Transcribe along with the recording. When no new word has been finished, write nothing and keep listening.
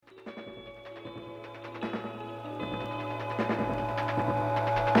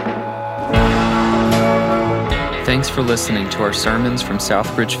Thanks for listening to our sermons from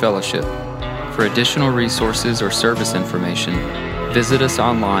Southbridge Fellowship. For additional resources or service information, visit us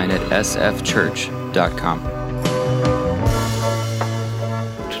online at sfchurch.com.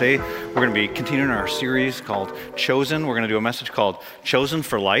 Today, we're going to be continuing our series called Chosen. We're going to do a message called Chosen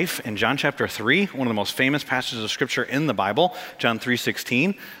for Life in John chapter 3, one of the most famous passages of Scripture in the Bible, John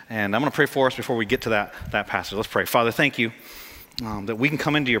 3:16. And I'm going to pray for us before we get to that passage. Let's pray. Father, thank you that we can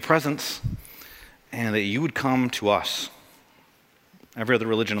come into your presence and that you would come to us. Every other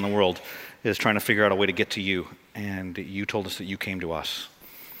religion in the world is trying to figure out a way to get to you, and you told us that you came to us,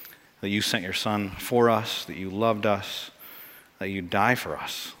 that you sent your Son for us, that you loved us, that you'd die for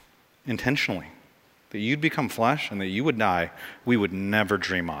us intentionally, that you'd become flesh and that you would die, we would never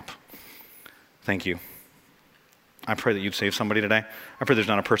dream up. Thank you. I pray that you'd save somebody today. I pray there's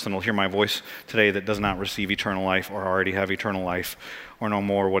not a person who will hear my voice today that does not receive eternal life or already have eternal life or know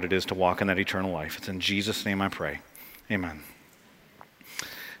more what it is to walk in that eternal life. It's in Jesus' name I pray. Amen.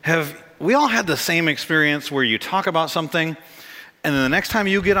 Have we all had the same experience where you talk about something and then the next time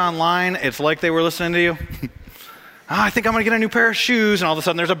you get online, it's like they were listening to you? I think I'm going to get a new pair of shoes, and all of a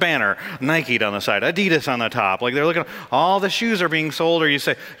sudden there's a banner, Nike on the side, Adidas on the top. Like they're looking, all the shoes are being sold, or you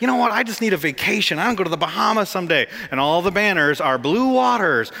say, you know what, I just need a vacation. I want to go to the Bahamas someday. And all the banners are Blue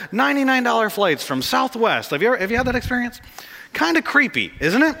Waters, $99 flights from Southwest. Have you had that experience? Kind of creepy,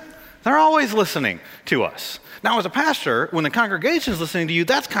 isn't it? They're always listening to us. Now, as a pastor, when the congregation is listening to you,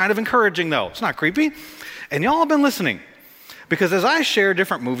 that's kind of encouraging, though. It's not creepy. And y'all have been listening. Because as I share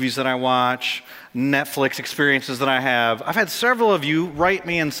different movies that I watch, Netflix experiences that I have, I've had several of you write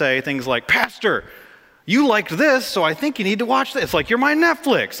me and say things like, Pastor, you liked this, so I think you need to watch this. It's like, you're my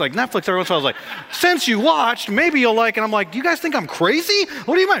Netflix. Like Netflix, every once in a while, I was like, since you watched, maybe you'll like it. And I'm like, do you guys think I'm crazy?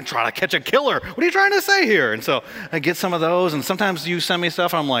 What do you mean, trying to catch a killer? What are you trying to say here? And so I get some of those, and sometimes you send me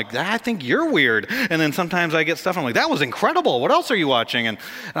stuff, and I'm like, I think you're weird. And then sometimes I get stuff, and I'm like, that was incredible. What else are you watching? And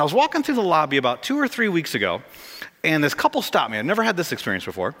I was walking through the lobby about 2 or 3 weeks ago, and this couple stopped me. I've never had this experience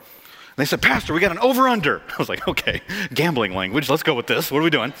before. And they said, Pastor, we got an over-under. I was like, okay, gambling language. Let's go with this. What are we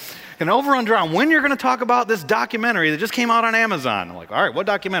doing? An over-under on when you're going to talk about this documentary that just came out on Amazon. I'm like, all right, what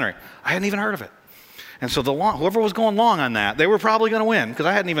documentary? I hadn't even heard of it. And so whoever was going long on that, they were probably going to win because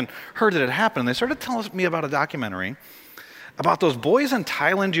I hadn't even heard that it happened. They started telling me about a documentary about those boys in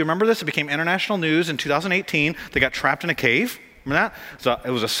Thailand. Do you remember this? It became international news in 2018. They got trapped in a cave. Remember that? So it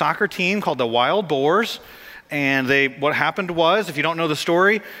was a soccer team called the Wild Boars. And what happened was, if you don't know the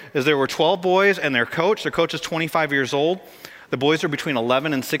story, is there were 12 boys and their coach. Their coach is 25 years old. The boys are between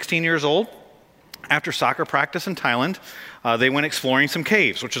 11 and 16 years old. After soccer practice in Thailand, they went exploring some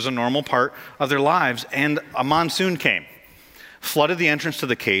caves, which is a normal part of their lives. And a monsoon came, flooded the entrance to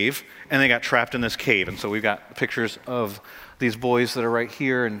the cave, and they got trapped in this cave. And so we've got pictures of these boys that are right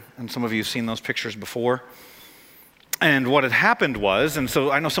here, and some of you have seen those pictures before. And what had happened was, and so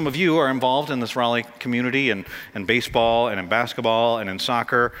I know some of you are involved in this Raleigh community and baseball and in basketball and in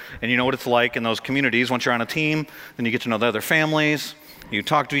soccer, and you know what it's like in those communities. Once you're on a team, then you get to know the other families, you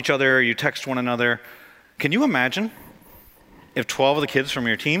talk to each other, you text one another. Can you imagine if 12 of the kids from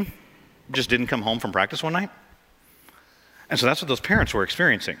your team just didn't come home from practice one night? And so that's what those parents were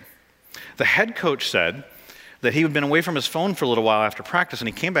experiencing. The head coach said that he had been away from his phone for a little while after practice, and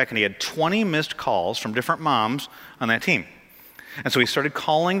he came back and he had 20 missed calls from different moms on that team. And so he started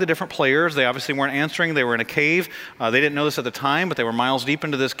calling the different players. They obviously weren't answering. They were in a cave. They didn't know this at the time, but they were miles deep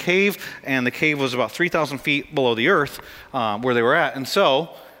into this cave, and the cave was about 3,000 feet below the earth where they were at. And so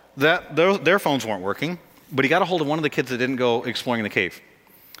their phones weren't working, but he got a hold of one of the kids that didn't go exploring the cave.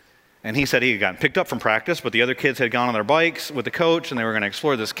 And he said he had gotten picked up from practice, but the other kids had gone on their bikes with the coach, and they were going to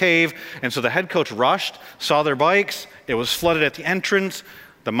explore this cave. And so the head coach rushed, saw their bikes. It was flooded at the entrance.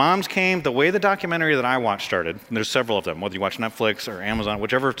 The moms came. The way the documentary that I watched started, and there's several of them, whether you watch Netflix or Amazon,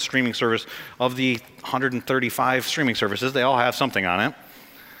 whichever streaming service of the 135 streaming services, they all have something on it.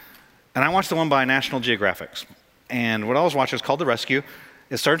 And I watched the one by National Geographic. And what I was watching is called The Rescue.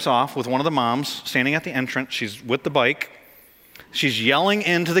 It starts off with one of the moms standing at the entrance. She's with the bike. She's yelling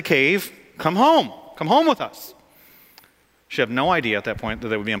into the cave, come home with us. She had no idea at that point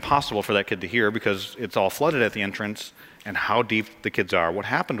that it would be impossible for that kid to hear because it's all flooded at the entrance and how deep the kids are. What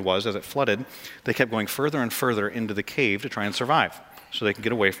happened was, as it flooded, they kept going further and further into the cave to try and survive so they can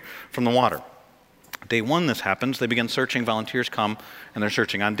get away from the water. Day 1, this happens. They begin searching. Volunteers come, and they're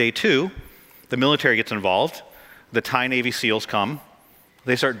searching. On day 2, the military gets involved. The Thai Navy SEALs come.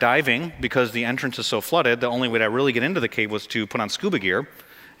 They start diving because the entrance is so flooded. The only way to really get into the cave was to put on scuba gear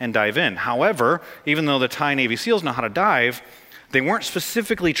and dive in. However, even though the Thai Navy SEALs know how to dive, they weren't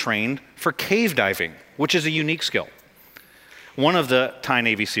specifically trained for cave diving, which is a unique skill. One of the Thai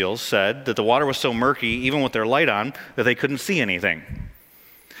Navy SEALs said that the water was so murky, even with their light on, that they couldn't see anything.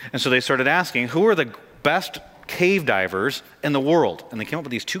 And so they started asking, who are the best cave divers in the world? And they came up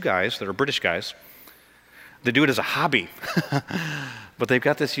with these two guys that are British guys. They do it as a hobby, but they've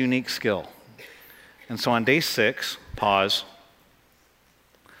got this unique skill. And so on day 6, pause.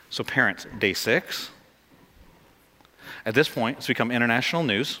 So parents, day 6. At this point, it's become international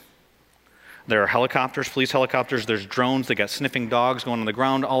news. There are helicopters, police helicopters, there's drones, they got sniffing dogs going on the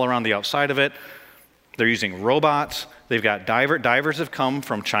ground all around the outside of it. They're using robots. They've got divers have come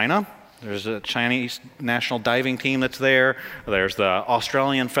from China. There's a Chinese national diving team that's there. There's the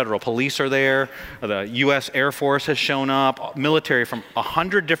Australian Federal Police are there. The U.S. Air Force has shown up. Military from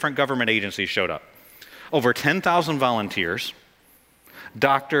 100 different government agencies showed up. Over 10,000 volunteers,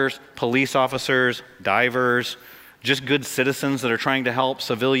 doctors, police officers, divers, just good citizens that are trying to help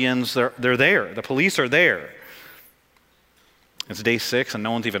civilians. They're there. The police are there. It's day 6 and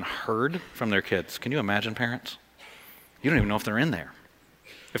no one's even heard from their kids. Can you imagine, parents? You don't even know if they're in there,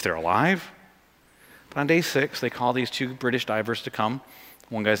 if they're alive. But on day 6, they call these two British divers to come.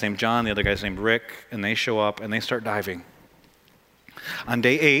 One guy's named John, the other guy's named Rick, and they show up and they start diving. On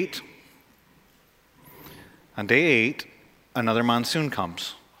day 8, another monsoon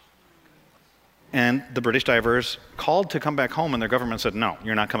comes. And the British divers called to come back home, and their government said, no,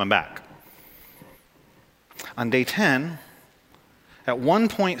 you're not coming back. On day 10, at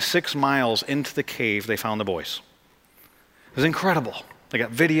 1.6 miles into the cave, they found the boys. It was incredible. They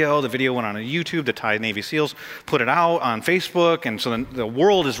got video. The video went on YouTube. The Thai Navy SEALs put it out on Facebook, and so the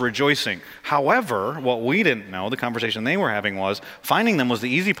world is rejoicing. However, what we didn't know, the conversation they were having was, finding them was the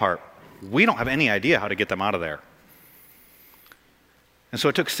easy part. We don't have any idea how to get them out of there. And so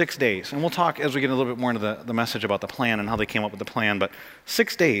it took 6 days. And we'll talk as we get a little bit more into the message about the plan and how they came up with the plan. But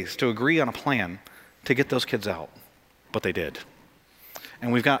 6 days to agree on a plan to get those kids out. But they did.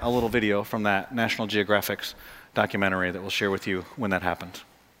 And we've got a little video from that National Geographic's documentary that we'll share with you when that happened.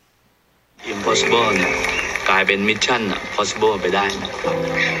 Impossible กลายเป็นมิชชั่น possible ไปได้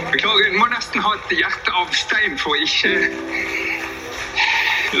Beklager, må nesten ha et hjerte av stein for å ikke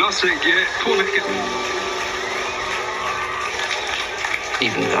la seg påvirke.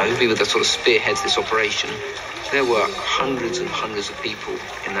 Even though we were the sort of spearheads of this operation, there were hundreds and hundreds of people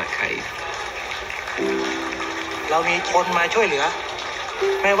in that cave. เรามีคนมาช่วยเหลือ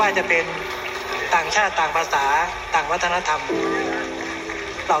ไม่ว่าจะเป็นต่างชาติต่างภาษาต่างวัฒนธรรม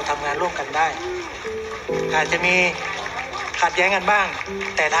เราทำงานร่วมกันได้อาจจะมีขัดแย้งกันบ้าง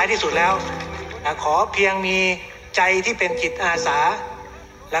แต่ท้ายที่สุดแล้วขอเพียงมีใจที่เป็นจิตอาสา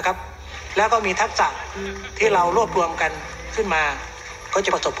แล้วครับแล้วก็มีทักษะที่เรารวบรวมกันขึ้นมาก็จ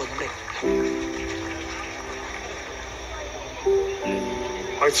ะประสบผลสำเร็จ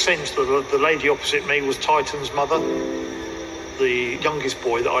I sensed that the lady opposite me was Titan's mother, the youngest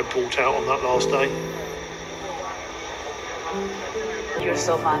boy that I brought out on that last day. You're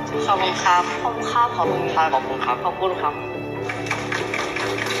so fun. ขอบคุณครับขอบคุณครับขอบคุณครับขอบคุณครับขอบคุณครับ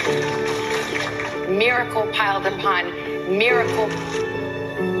Miracle piled upon miracle.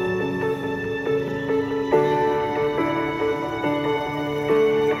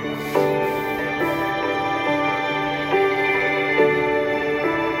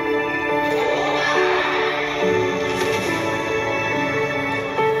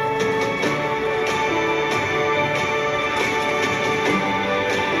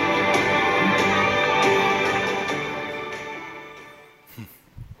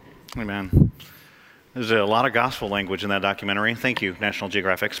 Amen. There's a lot of gospel language in that documentary. Thank you, National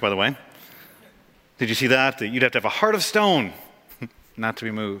Geographic, by the way. Did you see that? That you'd have to have a heart of stone not to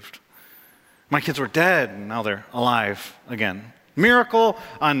be moved. My kids were dead, and now they're alive again. Miracle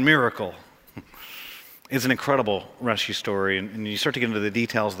on miracle. It's an incredible rescue story, and you start to get into the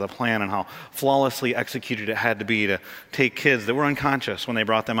details of the plan and how flawlessly executed it had to be to take kids that were unconscious when they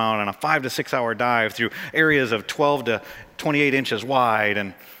brought them out on a 5 to 6 hour dive through areas of 12 to 28 inches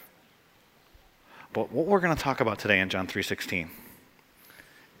wide. But what we're going to talk about today in John 3:16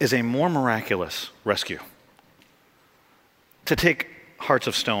 is a more miraculous rescue. To take hearts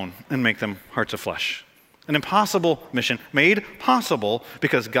of stone and make them hearts of flesh. An impossible mission made possible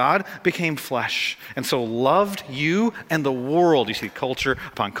because God became flesh and so loved you and the world. You see culture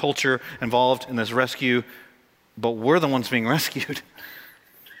upon culture involved in this rescue, but we're the ones being rescued.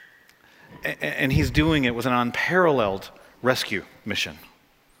 And he's doing it with an unparalleled rescue mission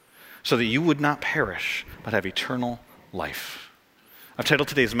so that you would not perish but have eternal life. I've titled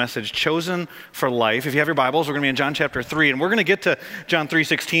today's message, Chosen for Life. If you have your Bibles, we're going to be in John chapter 3, and we're going to get to John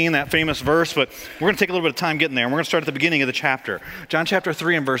 3:16, that famous verse, but we're going to take a little bit of time getting there, and we're going to start at the beginning of the chapter. John chapter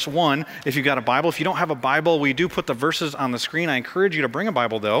 3 and verse 1, if you've got a Bible. If you don't have a Bible, we do put the verses on the screen. I encourage you to bring a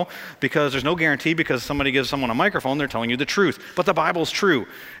Bible, though, because there's no guarantee because somebody gives someone a microphone, they're telling you the truth. But the Bible's true,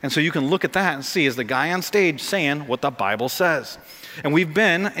 and so you can look at that and see, is the guy on stage saying what the Bible says? And we've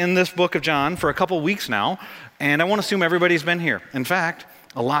been in this book of John for a couple weeks now, and I want to assume everybody's been here. In fact,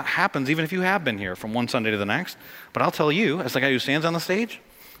 a lot happens even if you have been here from one Sunday to the next. But I'll tell you, as the guy who stands on the stage,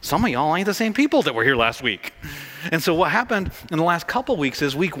 some of y'all ain't the same people that were here last week. And so what happened in the last couple weeks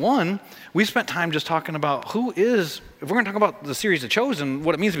is week one, we spent time just talking about if we're going to talk about the series of Chosen,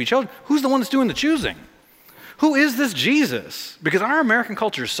 what it means to be chosen, who's the one that's doing the choosing? Who is this Jesus? Because our American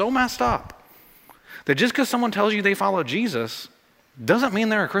culture is so messed up that just because someone tells you they follow Jesus doesn't mean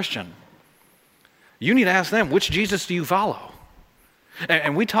they're a Christian. You need to ask them, which Jesus do you follow?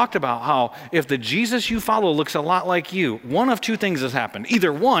 And we talked about how if the Jesus you follow looks a lot like you, one of two things has happened.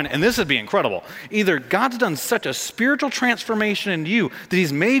 Either one, and this would be incredible, either God's done such a spiritual transformation in you that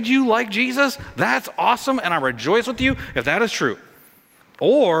he's made you like Jesus. That's awesome, and I rejoice with you if that is true.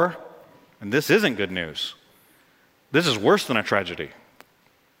 Or, and this isn't good news, this is worse than a tragedy,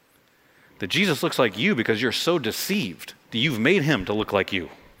 that Jesus looks like you because you're so deceived that you've made him to look like you.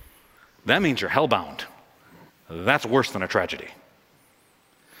 That means you're hellbound. That's worse than a tragedy.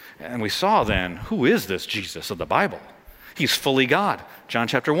 And we saw then, who is this Jesus of the Bible? He's fully God. John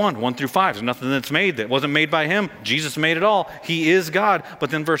chapter 1 through 5. There's nothing that's made that wasn't made by him. Jesus made it all. He is God. But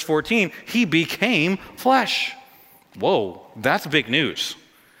then verse 14, he became flesh. Whoa, that's big news.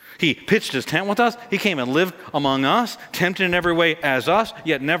 He pitched his tent with us. He came and lived among us, tempted in every way as us,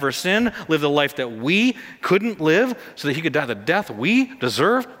 yet never sinned, lived a life that we couldn't live so that he could die the death we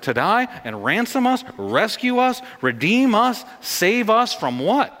deserve to die and ransom us, rescue us, redeem us, save us from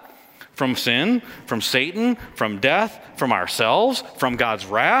what? From sin, from Satan, from death, from ourselves, from God's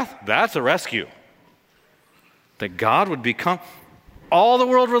wrath. That's a rescue. That God would become, all the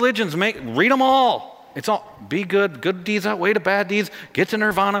world religions, read them all. It's all, be good, good deeds outweigh the bad deeds, get to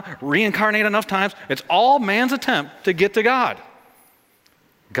nirvana, reincarnate enough times. It's all man's attempt to get to God.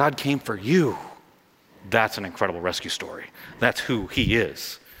 God came for you. That's an incredible rescue story. That's who he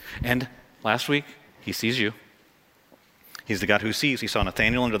is. And last week, he sees you. He's the God who sees. He saw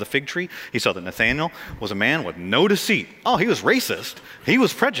Nathanael under the fig tree. He saw that Nathanael was a man with no deceit. Oh, he was racist. He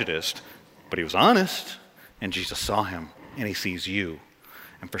was prejudiced, but he was honest. And Jesus saw him, and he sees you.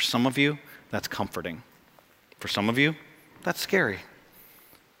 And for some of you, that's comforting. For some of you, that's scary.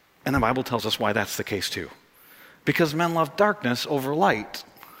 And the Bible tells us why that's the case too. Because men love darkness over light.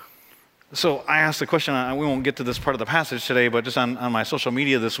 So I asked the question, we won't get to this part of the passage today, but just on my social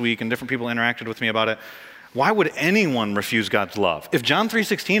media this week, and different people interacted with me about it. Why would anyone refuse God's love? If John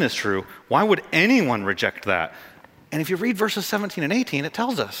 3:16 is true, why would anyone reject that? And if you read verses 17 and 18, it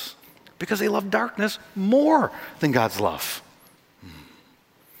tells us, because they love darkness more than God's love.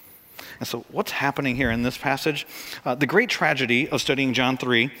 And so what's happening here in this passage? The great tragedy of studying John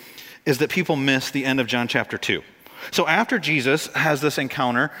 3 is that people miss the end of John chapter 2. So after Jesus has this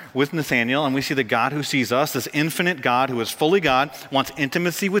encounter with Nathanael, and we see the God who sees us, this infinite God who is fully God, wants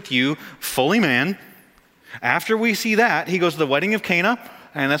intimacy with you, fully man. After we see that, he goes to the wedding of Cana,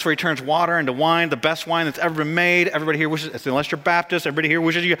 and that's where he turns water into wine, the best wine that's ever been made. Everybody here wishes, unless you're Baptist, everybody here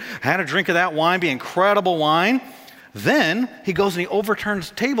wishes you had a drink of that wine, be incredible wine. Then he goes and he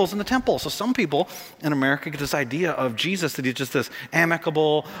overturns tables in the temple. So some people in America get this idea of Jesus that he's just this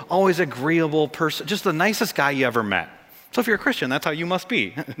amicable, always agreeable person, just the nicest guy you ever met. So if you're a Christian, that's how you must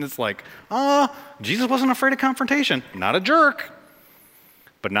be. And it's like, Jesus wasn't afraid of confrontation. Not a jerk,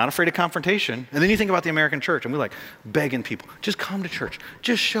 but not afraid of confrontation. And then you think about the American church, and we're like begging people, just come to church,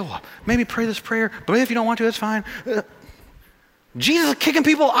 just show up. Maybe pray this prayer, but if you don't want to, that's fine. Jesus is kicking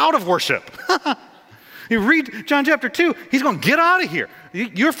people out of worship. You read John chapter 2, he's going, get out of here.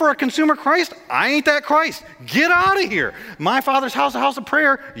 You're for a consumer Christ? I ain't that Christ. Get out of here. My Father's house, a house of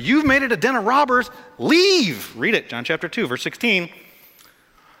prayer. You've made it a den of robbers. Leave. Read it, John chapter 2, verse 16.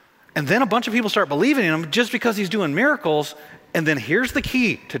 And then a bunch of people start believing in him just because he's doing miracles. And then here's the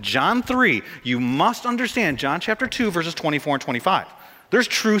key to John 3. You must understand John chapter 2, verses 24 and 25. There's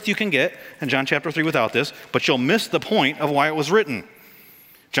truth you can get in John chapter 3 without this, but you'll miss the point of why it was written.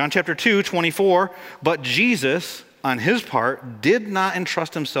 John chapter 2, 24, but Jesus, on his part, did not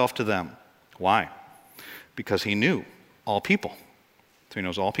entrust himself to them. Why? Because he knew all people. So he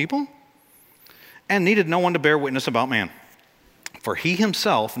knows all people and needed no one to bear witness about man. For he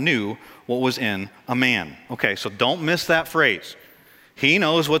himself knew what was in a man. Okay, so don't miss that phrase. He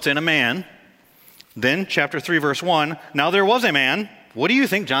knows what's in a man. Then chapter 3, verse 1, now there was a man What do you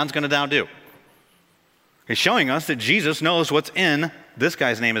think John's going to now do? He's showing us that Jesus knows what's in, this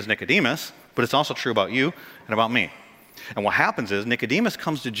guy's name is Nicodemus, but it's also true about you and about me. And what happens is Nicodemus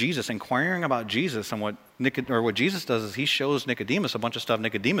comes to Jesus inquiring about Jesus, and what Jesus does is he shows Nicodemus a bunch of stuff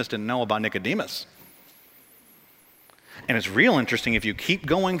Nicodemus didn't know about Nicodemus. And it's real interesting if you keep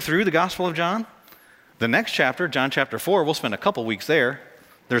going through the Gospel of John. The next chapter, John chapter 4, we'll spend a couple weeks there.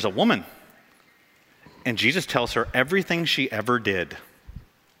 There's a woman, and Jesus tells her everything she ever did.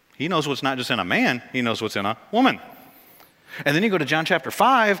 He knows what's not just in a man, he knows what's in a woman. And then you go to John chapter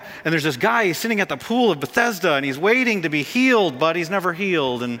 5, and there's this guy, he's sitting at the pool of Bethesda, and he's waiting to be healed, but he's never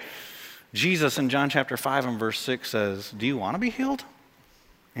healed. And Jesus in John chapter 5 and verse 6 says, do you want to be healed?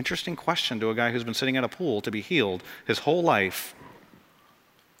 Interesting question to a guy who's been sitting at a pool to be healed his whole life.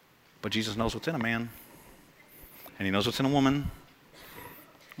 But Jesus knows what's in a man, and he knows what's in a woman.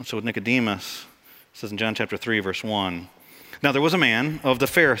 And so with Nicodemus, it says in John chapter 3, verse 1, now there was a man of the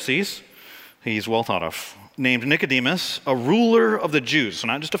Pharisees, he's well thought of, named Nicodemus, a ruler of the Jews. So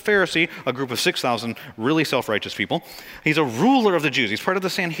not just a Pharisee, a group of 6,000 really self-righteous people. He's a ruler of the Jews. He's part of the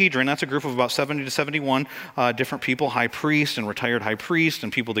Sanhedrin. That's a group of about 70 to 71 different people, high priests and retired high priests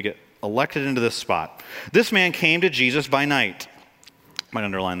and people that get elected into this spot. This man came to Jesus by night. Might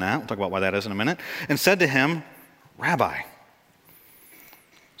underline that. We'll talk about why that is in a minute. And said to him, Rabbi.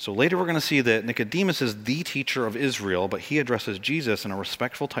 So later we're going to see that Nicodemus is the teacher of Israel, but he addresses Jesus in a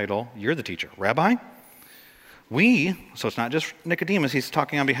respectful title. You're the teacher. Rabbi? So it's not just Nicodemus, he's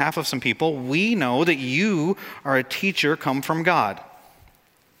talking on behalf of some people. We know that you are a teacher come from God.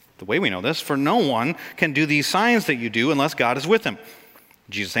 The way we know this, for no one can do these signs that you do unless God is with him.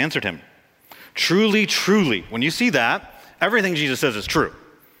 Jesus answered him, truly, truly. When you see that, everything Jesus says is true.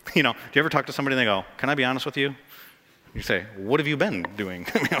 You know, do you ever talk to somebody and they go, can I be honest with you? You say, what have you been doing?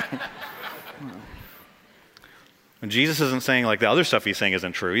 And Jesus isn't saying like the other stuff he's saying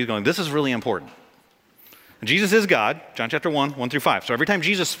isn't true. He's going, this is really important. And Jesus is God, John chapter 1, 1 through 5. So every time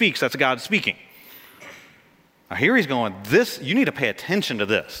Jesus speaks, that's God speaking. Now here he's going, you need to pay attention to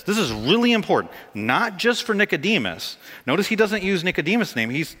this. This is really important, not just for Nicodemus. Notice he doesn't use Nicodemus' name.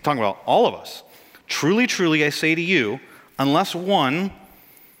 He's talking about all of us. Truly, truly, I say to you, unless one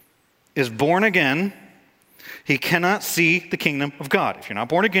is born again, he cannot see the kingdom of God. If you're not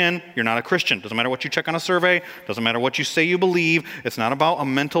born again, you're not a Christian. Doesn't matter what you check on a survey. Doesn't matter what you say you believe. It's not about a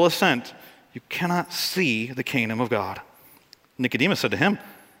mental assent. You cannot see the kingdom of God. Nicodemus said to him,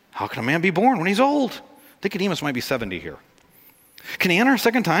 how can a man be born when he's old? Nicodemus might be 70 here. Can he enter a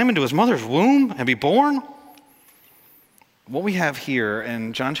second time into his mother's womb and be born? What we have here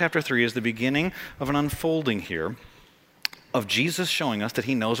in John chapter 3 is the beginning of an unfolding here of Jesus showing us that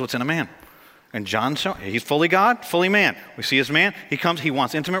he knows what's in a man. And John, he's fully God, fully man. We see his man, he comes, he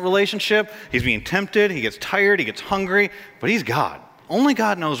wants intimate relationship, he's being tempted, he gets tired, he gets hungry, but he's God. Only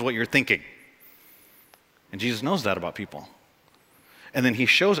God knows what you're thinking. And Jesus knows that about people. And then he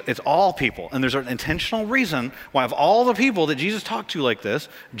shows it's all people. And there's an intentional reason why of all the people that Jesus talked to like this,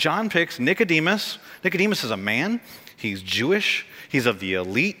 John picks Nicodemus. Nicodemus is a man. He's Jewish. He's of the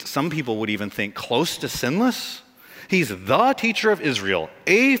elite. Some people would even think close to sinless. He's the teacher of Israel,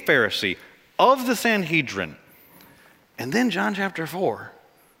 a Pharisee of the Sanhedrin. And then John chapter 4,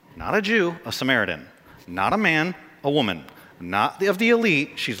 not a Jew, a Samaritan. Not a man, a woman. Not of the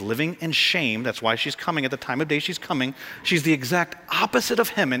elite. She's living in shame. That's why she's coming at the time of day she's coming. She's the exact opposite of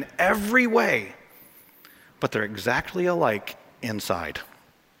him in every way. But they're exactly alike inside.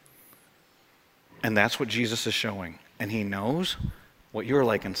 And that's what Jesus is showing. And he knows what you're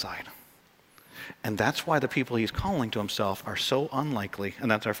like inside. And that's why the people he's calling to himself are so unlikely.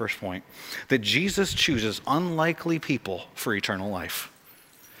 And that's our first point. That Jesus chooses unlikely people for eternal life.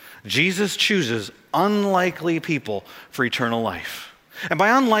 Jesus chooses unlikely people for eternal life. And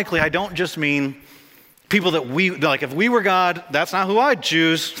by unlikely, I don't just mean people that if we were God, that's not who I'd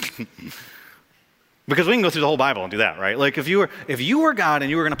choose. Because we can go through the whole Bible and do that, right? Like if you were God and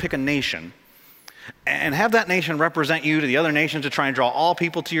you were going to pick a nation and have that nation represent you to the other nations to try and draw all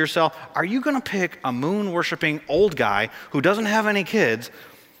people to yourself, are you going to pick a moon-worshiping old guy who doesn't have any kids,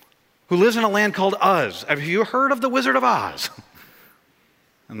 who lives in a land called Uz? Have you heard of the Wizard of Oz?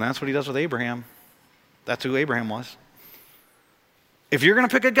 And that's what he does with Abraham. That's who Abraham was. If you're going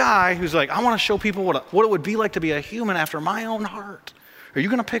to pick a guy who's like, I want to show people what it would be like to be a human after my own heart, are you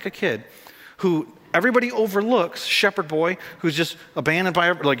going to pick a kid who everybody overlooks, shepherd boy, who's just abandoned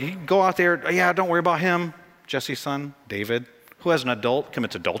by, like, you go out there, yeah, don't worry about him. Jesse's son, David, who as an adult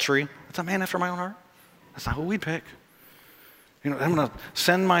commits adultery. That's a man after my own heart. That's not who we'd pick. You know, I'm going to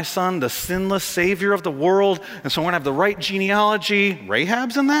send my son, the sinless Savior of the world, and so I'm going to have the right genealogy.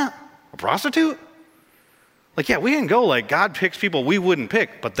 Rahab's in that? A prostitute? Like, yeah, we can go like God picks people we wouldn't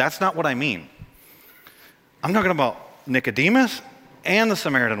pick, but that's not what I mean. I'm talking about Nicodemus and the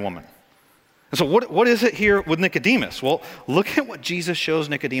Samaritan woman. And so what is it here with Nicodemus? Well, look at what Jesus shows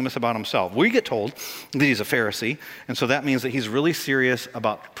Nicodemus about himself. We get told that he's a Pharisee, and so that means that he's really serious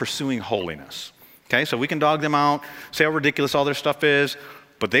about pursuing holiness. Okay, so we can dog them out, say how ridiculous all their stuff is,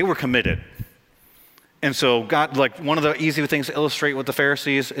 but they were committed. And so God, like one of the easy things to illustrate with the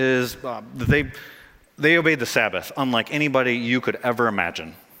Pharisees is that they obeyed the Sabbath, unlike anybody you could ever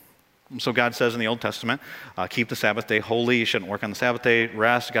imagine. So God says in the Old Testament, keep the Sabbath day holy. You shouldn't work on the Sabbath day.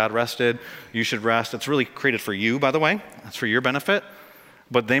 Rest. God rested. You should rest. It's really created for you, by the way. It's for your benefit.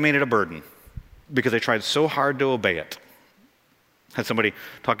 But they made it a burden because they tried so hard to obey it. Had somebody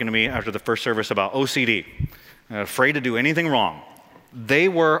talking to me after the first service about OCD, afraid to do anything wrong. They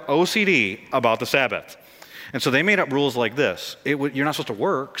were OCD about the Sabbath. And so they made up rules like this. You're not supposed to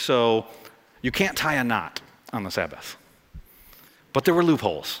work, so you can't tie a knot on the Sabbath. But there were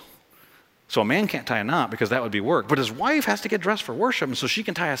loopholes. So a man can't tie a knot because that would be work. But his wife has to get dressed for worship, and so she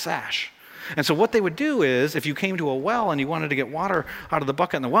can tie a sash. And so what they would do is, if you came to a well and you wanted to get water out of the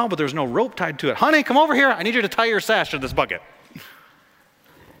bucket in the well, but there's no rope tied to it, honey, come over here. I need you to tie your sash to this bucket.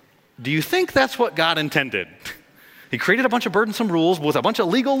 Do you think that's what God intended? He created a bunch of burdensome rules with a bunch of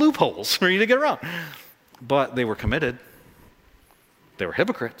legal loopholes for you to get around. But they were committed. They were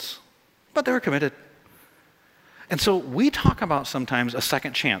hypocrites, but they were committed. And so we talk about sometimes a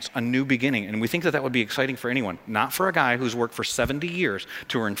second chance, a new beginning, and we think that would be exciting for anyone, not for a guy who's worked for 70 years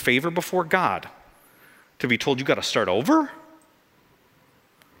to earn favor before God, to be told you got to start over.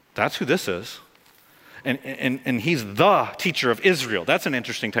 That's who this is. And he's the teacher of Israel. That's an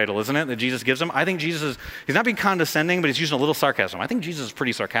interesting title, isn't it, that Jesus gives him? I think he's not being condescending, but he's using a little sarcasm. I think Jesus is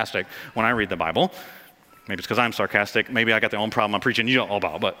pretty sarcastic when I read the Bible. Maybe it's because I'm sarcastic. Maybe I got the own problem I'm preaching you don't know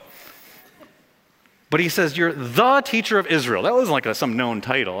about, But he says, you're the teacher of Israel. That wasn't like some known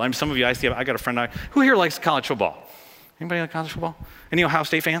title. Some of you, I got a friend, who here likes college football? Anybody like college football? Any Ohio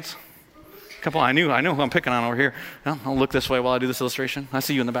State fans? A couple, I know who I'm picking on over here. Well, I'll look this way while I do this illustration. I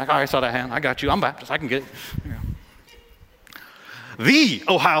see you in the back. Oh, I saw that hand. I got you. I'm Baptist. I can get it. The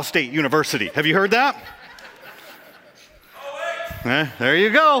Ohio State University. Have you heard that? There you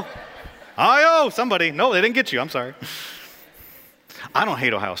go. Somebody. No, they didn't get you. I'm sorry. I don't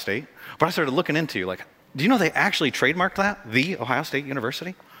hate Ohio State. But I started looking into, do you know they actually trademarked that? The Ohio State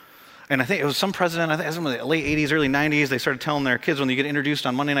University? And I think it was some president, I think it was in the late 80s, early 90s, they started telling their kids when they get introduced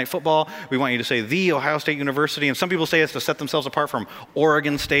on Monday Night Football, we want you to say the Ohio State University. And some people say it's to set themselves apart from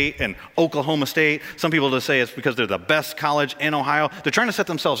Oregon State and Oklahoma State. Some people just say it's because they're the best college in Ohio. They're trying to set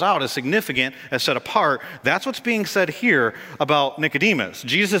themselves out as significant, as set apart. That's what's being said here about Nicodemus.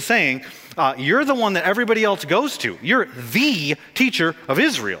 Jesus is saying, you're the one that everybody else goes to. You're the teacher of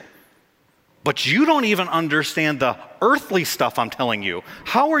Israel. But you don't even understand the earthly stuff I'm telling you.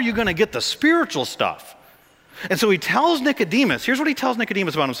 How are you going to get the spiritual stuff? And so he tells Nicodemus, here's what he tells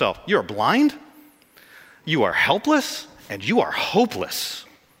Nicodemus about himself. You're blind, you are helpless, and you are hopeless.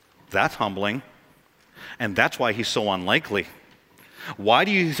 That's humbling. And that's why he's so unlikely. Why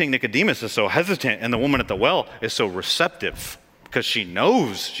do you think Nicodemus is so hesitant and the woman at the well is so receptive? Because she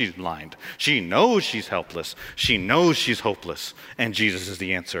knows she's blind. She knows she's helpless. She knows she's hopeless. And Jesus is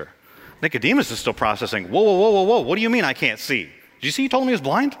the answer. Nicodemus is still processing, whoa, what do you mean I can't see? Did you see he told me he was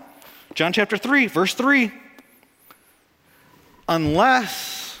blind? John chapter 3, verse 3.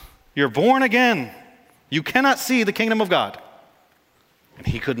 Unless you're born again, you cannot see the kingdom of God. And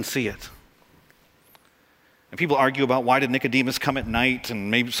he couldn't see it. And people argue about why did Nicodemus come at night,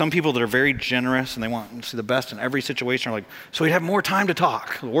 and maybe some people that are very generous and they want to see the best in every situation are like, so he'd have more time to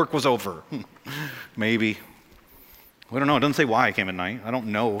talk. The work was over. Maybe. We don't know. It doesn't say why he came at night. I don't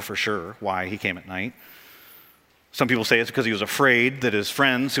know for sure why he came at night. Some people say it's because he was afraid that his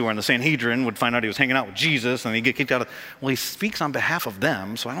friends who were in the Sanhedrin would find out he was hanging out with Jesus and he'd get kicked out of. Well, he speaks on behalf of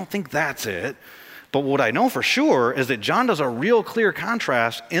them, so I don't think that's it. But what I know for sure is that John does a real clear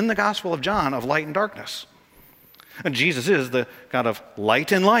contrast in the Gospel of John of light and darkness. And Jesus is the God of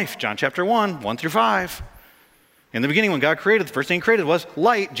light and life. John chapter 1 through 5. In the beginning, when God created, the first thing he created was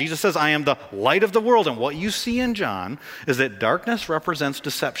light. Jesus says, I am the light of the world. And what you see in John is that darkness represents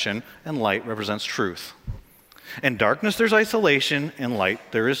deception and light represents truth. In darkness, there's isolation. In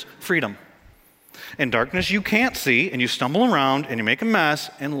light, there is freedom. In darkness, you can't see and you stumble around and you make a mess.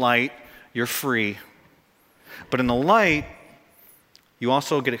 In light, you're free. But in the light, you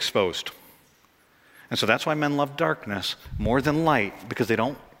also get exposed. And so that's why men love darkness more than light, because they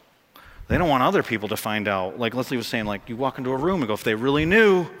don't want other people to find out. Like Leslie was saying, you walk into a room and go, if they really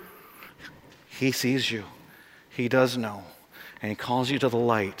knew, he sees you. He does know. and he calls you to the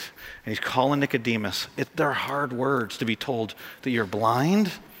light, and he's calling Nicodemus. They're hard words to be told that you're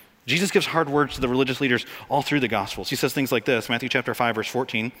blind. Jesus gives hard words to the religious leaders all through the Gospels. He says things like this, Matthew chapter 5, verse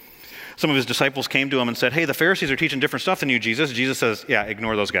 14. Some of his disciples came to him and said, hey, the Pharisees are teaching different stuff than you, Jesus. Jesus says, yeah,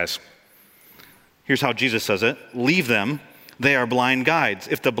 ignore those guys. Here's how Jesus says it. Leave them. They are blind guides.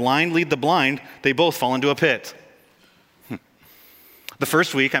 If the blind lead the blind, they both fall into a pit. The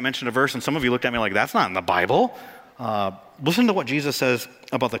first week I mentioned a verse, and some of you looked at me like, that's not in the Bible. Listen to what Jesus says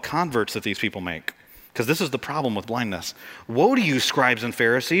about the converts that these people make, because this is the problem with blindness. Woe to you, scribes and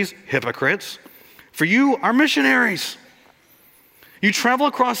Pharisees, hypocrites, for you are missionaries. You travel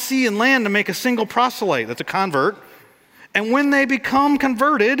across sea and land to make a single proselyte, that's a convert, and when they become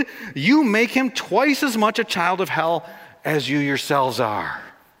converted, you make him twice as much a child of hell as you yourselves are.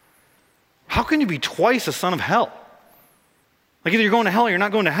 How can you be twice a son of hell? Like either you're going to hell or you're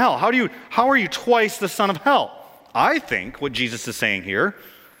not going to hell. How are you twice the son of hell? I think what Jesus is saying here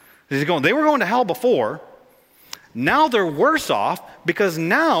is they were going to hell before. Now they're worse off because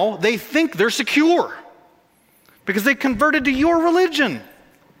now they think they're secure because they converted to your religion.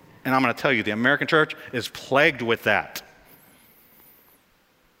 And I'm going to tell you, the American church is plagued with that.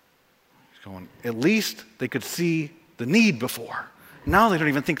 He's going, at least they could see the need before. Now they don't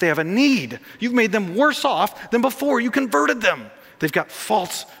even think they have a need. You've made them worse off than before you converted them. They've got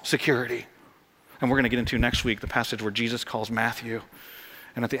false security. And we're going to get into next week the passage where Jesus calls Matthew.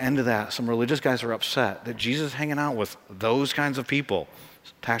 And at the end of that, some religious guys are upset that Jesus is hanging out with those kinds of people,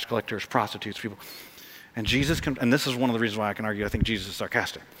 tax collectors, prostitutes, people. And and this is one of the reasons why I can argue I think Jesus is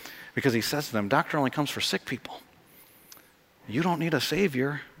sarcastic, because he says to them, doctrine only comes for sick people. You don't need a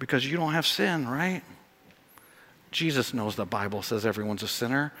savior because you don't have sin, right? Jesus knows the Bible says everyone's a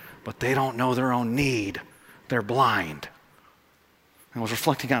sinner, but they don't know their own need. They're blind. I was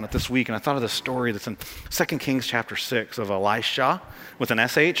reflecting on it this week, and I thought of this story that's in 2 Kings chapter 6 of Elisha with an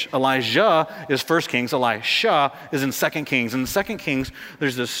SH. Elijah is 1 Kings. Elisha is in 2 Kings. In 2 Kings,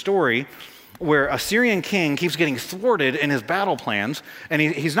 there's this story where a Syrian king keeps getting thwarted in his battle plans, and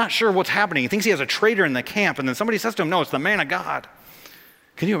he's not sure what's happening. He thinks he has a traitor in the camp, and then somebody says to him, no, it's the man of God.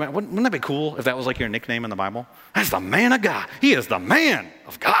 Can you imagine? Wouldn't that be cool if that was like your nickname in the Bible? That's the man of God. He is the man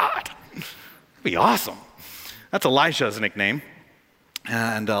of God. That'd be awesome. That's Elisha's nickname.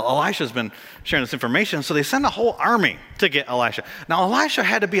 And Elisha's been sharing this information, so they send a whole army to get Elisha. Now, Elisha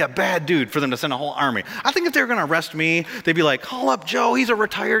had to be a bad dude for them to send a whole army. I think if they were going to arrest me, they'd be like, call up Joe, he's a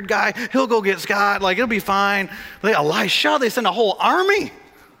retired guy, he'll go get Scott, like, it'll be fine. But Elisha, they send a whole army.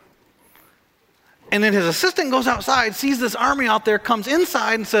 And then his assistant goes outside, sees this army out there, comes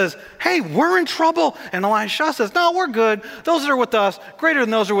inside and says, hey, we're in trouble. And Elisha says, no, we're good. Those that are with us, greater than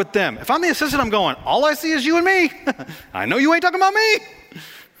those are with them. If I'm the assistant, I'm going, all I see is you and me. I know you ain't talking about me.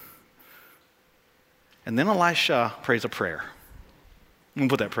 And then Elisha prays a prayer. We'll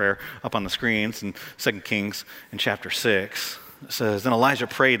put that prayer up on the screens in 2 Kings in chapter 6. It says, then Elijah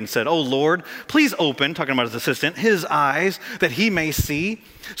prayed and said, oh Lord, please open, talking about his assistant, his eyes that he may see.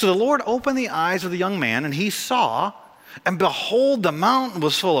 So the Lord opened the eyes of the young man, and he saw, and behold, the mountain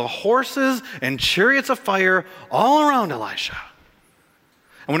was full of horses and chariots of fire all around Elisha.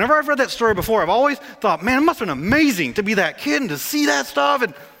 And whenever I've read that story before, I've always thought, man, it must have been amazing to be that kid and to see that stuff.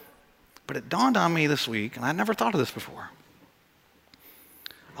 But it dawned on me this week, and I'd never thought of this before.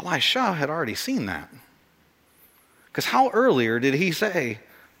 Elisha had already seen that. Because how earlier did he say,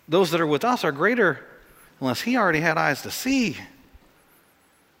 those that are with us are greater, unless he already had eyes to see?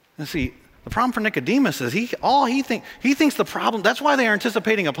 And see, the problem for Nicodemus is he thinks the problem, that's why they are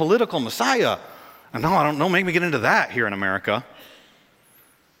anticipating a political Messiah. And no, I don't know, make me get into that here in America.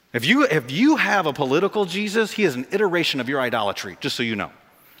 If you have a political Jesus, he is an iteration of your idolatry, just so you know.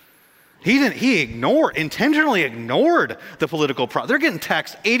 He intentionally ignored the political problem. They're getting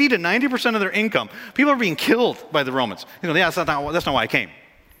taxed 80 to 90% of their income. People are being killed by the Romans. Yeah, that's not why I came.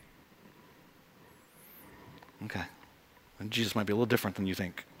 Okay. And Jesus might be a little different than you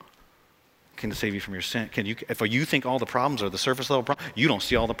think. Can to save you from your sin. If you think all the problems are the surface level problems, you don't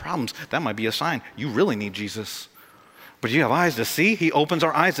see all the problems. That might be a sign you really need Jesus. But you have eyes to see. He opens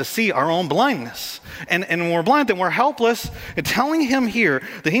our eyes to see our own blindness. And when we're blind, then we're helpless. And telling him here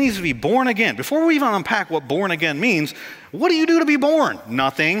that he needs to be born again. Before we even unpack what born again means, what do you do to be born?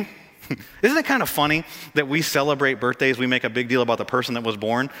 Nothing. Isn't it kind of funny that we celebrate birthdays, we make a big deal about the person that was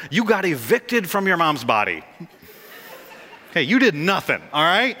born? You got evicted from your mom's body. Hey, you did nothing, all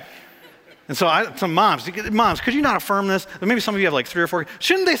right? And so some moms, could you not affirm this? Maybe some of you have like 3 or 4.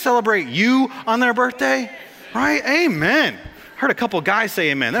 Shouldn't they celebrate you on their birthday? Right? Amen. Heard a couple guys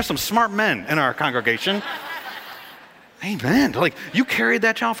say amen. There's some smart men in our congregation. Amen. Like, you carried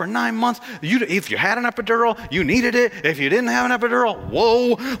that child for 9 months. If you had an epidural, you needed it. If you didn't have an epidural,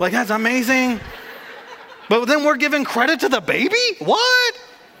 whoa, like, that's amazing. But then we're giving credit to the baby? What?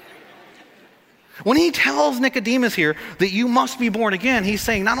 When he tells Nicodemus here that you must be born again, he's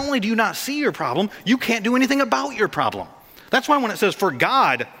saying not only do you not see your problem, you can't do anything about your problem. That's why when it says, for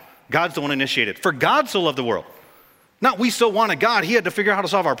God, God's the one initiated. For God so loved the world. Not we so wanted God, he had to figure out how to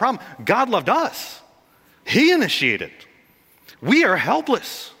solve our problem. God loved us. He initiated. We are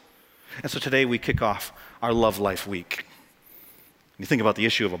helpless. And so today we kick off our Love Life Week. You think about the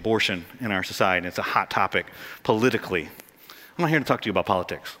issue of abortion in our society, and it's a hot topic politically. I'm not here to talk to you about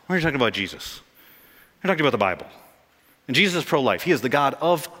politics. I'm here to talk about Jesus. I'm talking about the Bible. And Jesus is pro-life. He is the God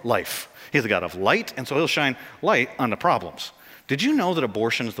of life. He is the God of light, and so he'll shine light on the problems. Did you know that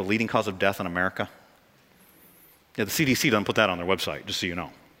abortion is the leading cause of death in America? Yeah, the CDC doesn't put that on their website, just so you know.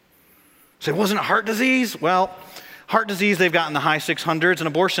 So wasn't it heart disease? Well, heart disease they've got in the high 600s, and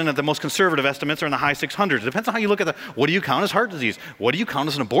abortion at the most conservative estimates are in the high 600s. It depends on how you look at what do you count as heart disease? What do you count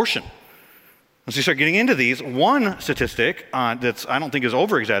as an abortion? As you start getting into these, one statistic that's I don't think is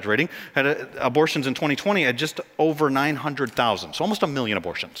over-exaggerating, had abortions in 2020 at just over 900,000, so almost 1 million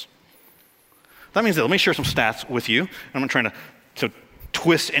abortions. That means that, let me share some stats with you. I'm not trying to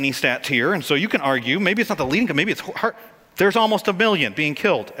twist any stats here, and so you can argue, maybe it's not the leading, maybe it's heart. There's almost 1 million being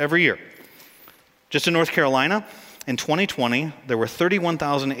killed every year. Just in North Carolina, in 2020, there were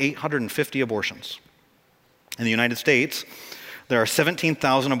 31,850 abortions. In the United States, there are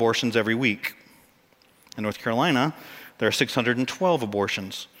 17,000 abortions every week. In North Carolina, there are 612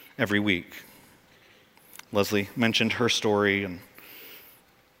 abortions every week. Leslie mentioned her story, and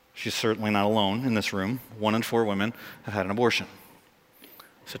she's certainly not alone in this room. 1 in 4 women have had an abortion.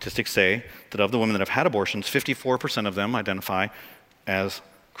 Statistics say that of the women that have had abortions, 54% of them identify as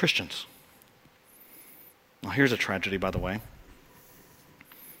Christians. Now, here's a tragedy, by the way.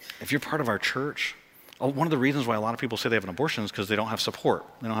 If you're part of our church, one of the reasons why a lot of people say they have an abortion is because they don't have support.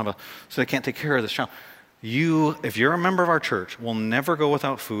 So they can't take care of this child. If you're a member of our church, will never go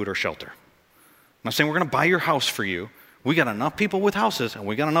without food or shelter. I'm not saying we're going to buy your house for you. We got enough people with houses, and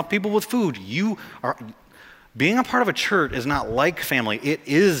we got enough people with food. Being a part of a church is not like family. It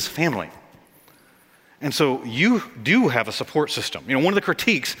is family. And so you do have a support system. One of the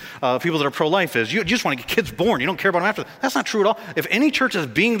critiques of people that are pro-life is you just want to get kids born. You don't care about them after. That's not true at all. If any church is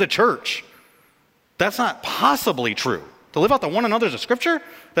being the church, that's not possibly true. To live out the one another's of Scripture,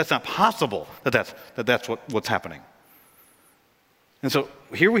 that's not possible that's what's happening. And so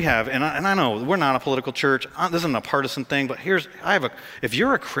here we have, and I know we're not a political church. This isn't a partisan thing, but if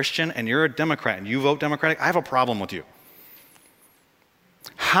you're a Christian and you're a Democrat and you vote Democratic, I have a problem with you.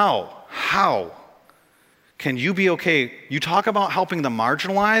 How can you be okay? You talk about helping the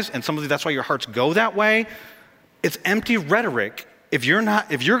marginalized, and some of you, that's why your hearts go that way. It's empty rhetoric if you're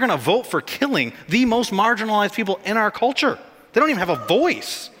going to vote for killing the most marginalized people in our culture. They don't even have a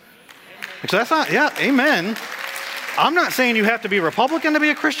voice. So that's not, amen. I'm not saying you have to be a Republican to be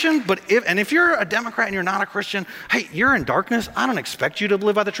a Christian, but if you're a Democrat and you're not a Christian, hey, you're in darkness. I don't expect you to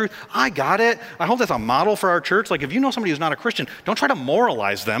live by the truth. I got it. I hope that's a model for our church. Like, if you know somebody who's not a Christian, don't try to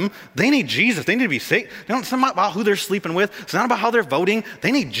moralize them. They need Jesus. They need to be saved. It's not about who they're sleeping with. It's not about how they're voting.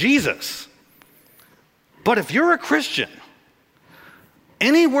 They need Jesus. But if you're a Christian,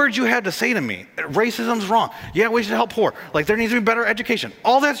 any words you had to say to me, racism's wrong. Yeah, we should help poor. Like, there needs to be better education.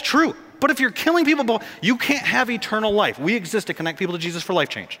 All that's true. But if you're killing people, you can't have eternal life. We exist to connect people to Jesus for life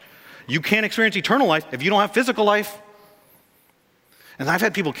change. You can't experience eternal life if you don't have physical life. And I've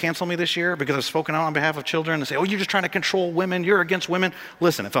had people cancel me this year because I've spoken out on behalf of children and say, oh, you're just trying to control women. You're against women.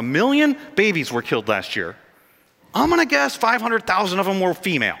 Listen, if 1 million babies were killed last year, I'm going to guess 500,000 of them were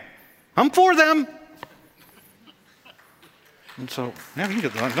female. I'm for them. And so, you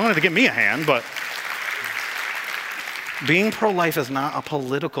don't have to give me a hand, but being pro-life is not a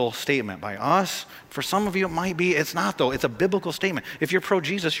political statement by us. For some of you, it might be. It's not, though. It's a biblical statement. If you're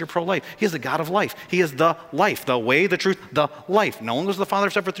pro-Jesus, you're pro-life. He is the God of life. He is the life, the way, the truth, the life. No one goes to the Father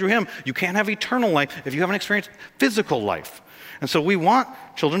except through him. You can't have eternal life if you haven't experienced physical life. And so we want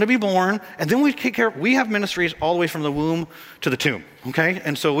children to be born, and then we have ministries all the way from the womb to the tomb, okay?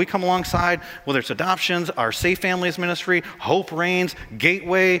 And so we come alongside, whether it's adoptions, our Safe Families ministry, Hope Reigns,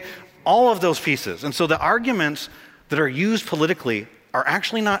 Gateway, all of those pieces. And so the arguments that are used politically are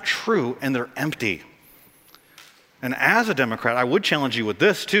actually not true, and they're empty. And as a Democrat, I would challenge you with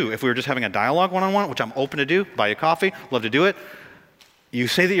this too. If we were just having a dialogue one-on-one, which I'm open to do, buy you coffee, love to do it. You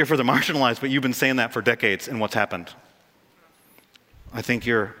say that you're for the marginalized, but you've been saying that for decades, and what's happened? I think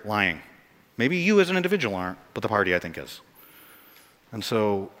you're lying. Maybe you as an individual aren't, but the party I think is. And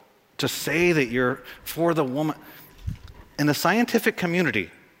so to say that you're for the woman, In the scientific community,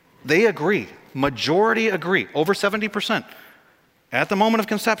 they agree, majority agree, over 70%, at the moment of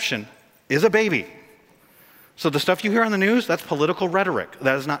conception is a baby. So the stuff you hear on the news, that's political rhetoric.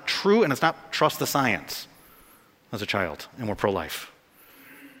 That is not true, and it's not trust the science as a child, and we're pro-life.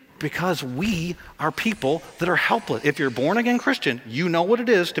 Because we are people that are helpless. If you're a born-again Christian, you know what it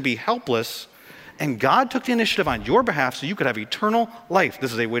is to be helpless, and God took the initiative on your behalf so you could have eternal life.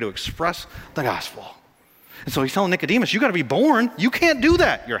 This is a way to express the gospel. And so he's telling Nicodemus, you got to be born. You can't do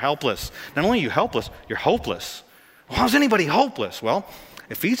that. You're helpless. Not only are you helpless, you're hopeless. Well, how's anybody hopeless? Well,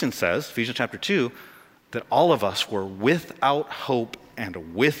 Ephesians says, Ephesians chapter 2, that all of us were without hope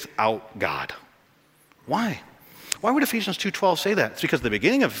and without God. Why? Why would Ephesians 2:12 say that? It's because the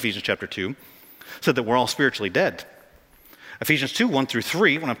beginning of Ephesians chapter 2 said that we're all spiritually dead. Ephesians 2, 1 through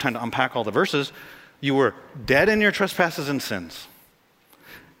 3, when I have time to unpack all the verses, you were dead in your trespasses and sins.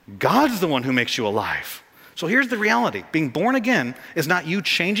 God's the one who makes you alive. So here's the reality. Being born again is not you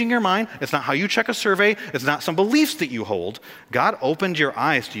changing your mind. It's not how you check a survey. It's not some beliefs that you hold. God opened your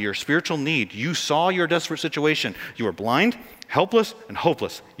eyes to your spiritual need. You saw your desperate situation. You were blind, helpless, and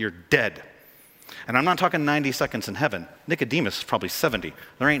hopeless. You're dead. And I'm not talking 90 seconds in heaven. Nicodemus is probably 70.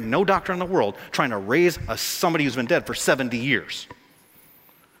 There ain't no doctor in the world trying to raise somebody who's been dead for 70 years.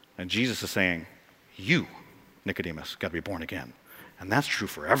 And Jesus is saying, you, Nicodemus, got to be born again. And that's true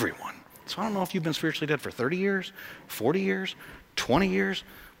for everyone. So I don't know if you've been spiritually dead for 30 years, 40 years, 20 years,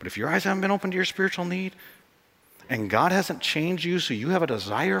 but if your eyes haven't been open to your spiritual need and God hasn't changed you so you have a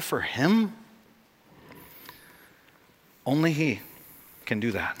desire for him, only he can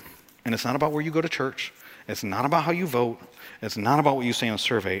do that. And it's not about where you go to church. It's not about how you vote. It's not about what you say in a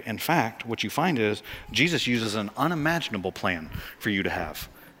survey. In fact, what you find is Jesus uses an unimaginable plan for you to have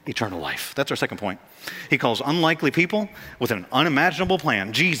eternal life. That's our second point. He calls unlikely people with an unimaginable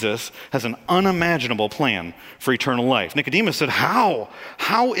plan. Jesus has an unimaginable plan for eternal life. Nicodemus said, how?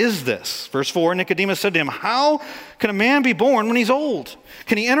 How is this? Verse 4, Nicodemus said to him, how can a man be born when he's old?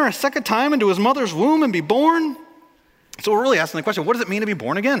 Can he enter a second time into his mother's womb and be born? So we're really asking the question, what does it mean to be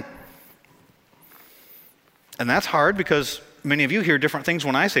born again? And that's hard because many of you hear different things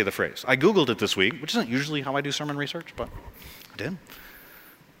when I say the phrase. I Googled it this week, which isn't usually how I do sermon research, but I did.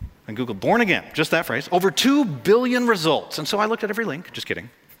 I Googled born again, just that phrase, over 2 billion results. And so I looked at every link, just kidding.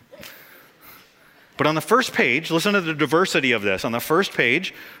 But on the first page, listen to the diversity of this. On the first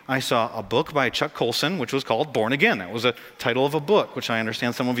page, I saw a book by Chuck Colson, which was called Born Again. That was a title of a book, which I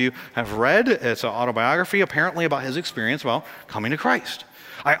understand some of you have read. It's an autobiography, apparently, about his experience while coming to Christ.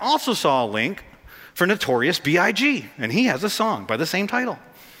 I also saw a link for Notorious B.I.G., and he has a song by the same title.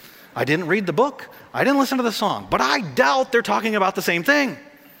 I didn't read the book. I didn't listen to the song, but I doubt they're talking about the same thing.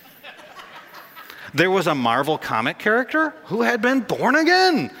 There was a Marvel comic character who had been born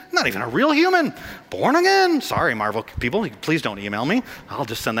again. Not even a real human. Born again. Sorry, Marvel people, please don't email me. I'll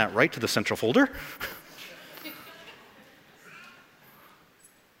just send that right to the central folder.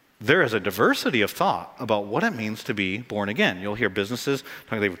 There is a diversity of thought about what it means to be born again. You'll hear businesses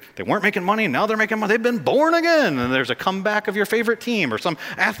talking, they weren't making money, now they're making money. They've been born again. And there's a comeback of your favorite team, or some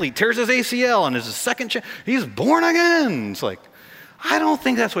athlete tears his ACL and is his second chance. He's born again. It's like, I don't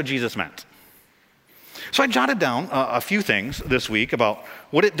think that's what Jesus meant. So I jotted down a few things this week about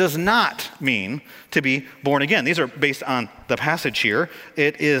what it does not mean to be born again. These are based on the passage here.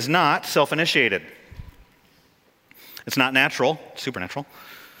 It is not self-initiated. It's not natural, supernatural.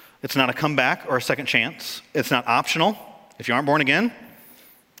 It's not a comeback or a second chance. It's not optional. If you aren't born again,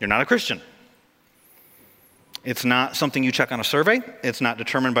 you're not a Christian. It's not something you check on a survey. It's not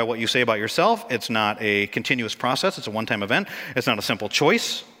determined by what you say about yourself. It's not a continuous process. It's a one-time event. It's not a simple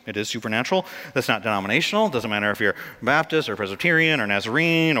choice. It is supernatural. That's not denominational. It doesn't matter if you're Baptist or Presbyterian or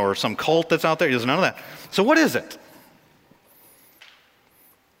Nazarene or some cult that's out there. It does none of that. So what is it?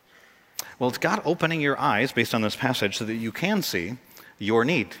 Well, it's God opening your eyes based on this passage so that you can see your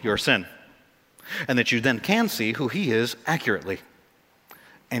need, your sin, and that you then can see who he is accurately,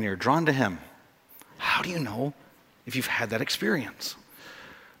 and you're drawn to him. How do you know if you've had that experience?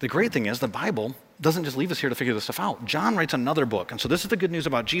 The great thing is the Bible doesn't just leave us here to figure this stuff out. John writes another book, and so this is the good news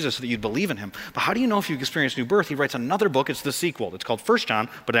about Jesus, so that you'd believe in him. But how do you know if you've experienced new birth? He writes another book. It's the sequel. It's called 1 John,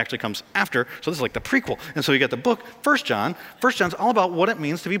 but it actually comes after, so this is like the prequel. And so you get the book, 1 John. 1 John's all about what it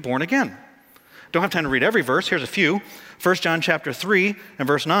means to be born again. Don't have time to read every verse. Here's a few. 1 John chapter 3 and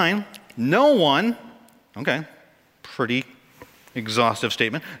verse 9. No one, okay, pretty exhaustive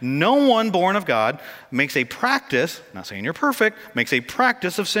statement. No one born of God makes a practice, not saying you're perfect, makes a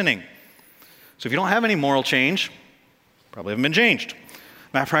practice of sinning. So if you don't have any moral change, probably haven't been changed.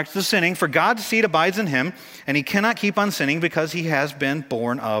 That practice of sinning, for God's seed abides in him, and he cannot keep on sinning because he has been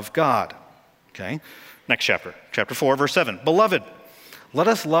born of God. Okay? Next chapter, chapter 4, verse 7. Beloved, let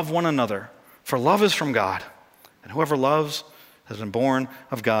us love one another, for love is from God. And whoever loves has been born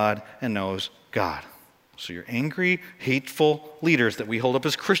of God and knows God. So your angry, hateful leaders that we hold up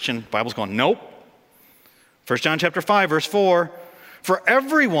as Christian, the Bible's going, nope. 1 John chapter 5, verse 4, for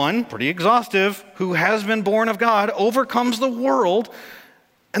everyone, pretty exhaustive, who has been born of God overcomes the world,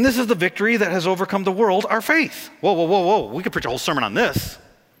 and this is the victory that has overcome the world, our faith. Whoa, whoa, whoa, whoa. We could preach a whole sermon on this.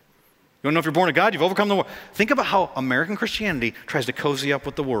 You want to know if you're born of God? You've overcome the world. Think about how American Christianity tries to cozy up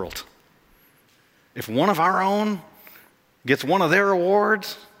with the world. If one of our own gets one of their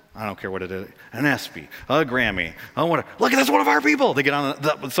awards, I don't care what it is, an ESPY, a Grammy, whatever. Look, that's one of our people. They get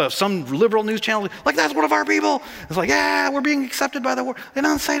on some liberal news channel, like, that's one of our people. It's like, yeah, we're being accepted by the world. They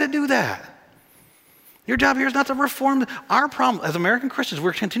don't say to do that. Your job here is not to reform. Our problem as American Christians,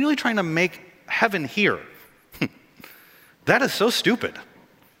 we're continually trying to make heaven here. That is so stupid,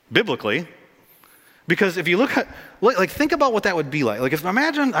 biblically. Because if you look at, think about what that would be like. Like, if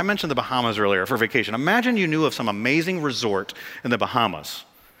imagine, I mentioned the Bahamas earlier for vacation. Imagine you knew of some amazing resort in the Bahamas.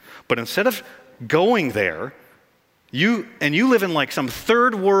 But instead of going there, you live in like some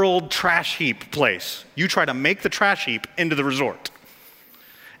third world trash heap place. You try to make the trash heap into the resort.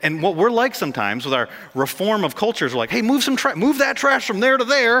 And what we're like sometimes with our reform of cultures, we're like, hey, move that trash from there to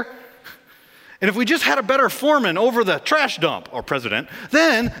there. And if we just had a better foreman over the trash dump, or president,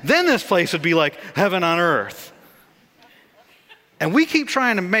 then this place would be like heaven on earth. And we keep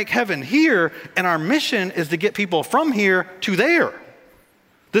trying to make heaven here, and our mission is to get people from here to there.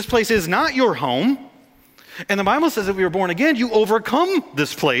 This place is not your home. And the Bible says that we were born again, you overcome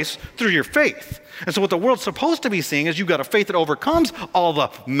this place through your faith. And so what the world's supposed to be seeing is you've got a faith that overcomes all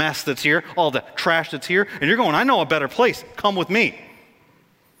the mess that's here, all the trash that's here, and you're going, I know a better place. Come with me.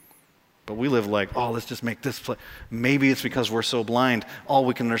 But we live like, oh, let's just make this place. Maybe it's because we're so blind, all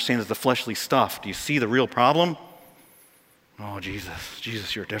we can understand is the fleshly stuff. Do you see the real problem? Oh,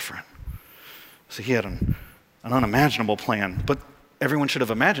 Jesus, you're different. See, he had an unimaginable plan, but everyone should have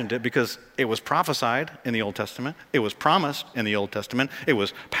imagined it because it was prophesied in the Old Testament. It was promised in the Old Testament. It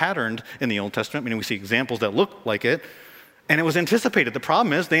was patterned in the Old Testament, meaning we see examples that look like it. And it was anticipated. The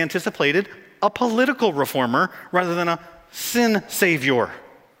problem is they anticipated a political reformer rather than a sin savior.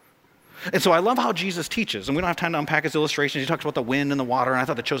 And so I love how Jesus teaches, and we don't have time to unpack his illustrations. He talks about the wind and the water, and I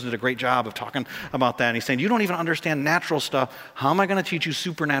thought The Chosen did a great job of talking about that. And he's saying, you don't even understand natural stuff. How am I going to teach you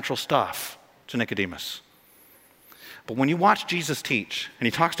supernatural stuff? To Nicodemus. But when you watch Jesus teach, and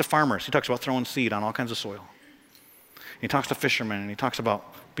he talks to farmers, he talks about throwing seed on all kinds of soil. He talks to fishermen, and he talks about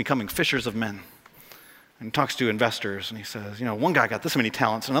becoming fishers of men. And he talks to investors, and he says, one guy got this many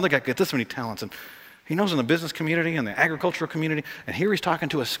talents, another guy got this many talents. And he knows in the business community and the agricultural community, and here he's talking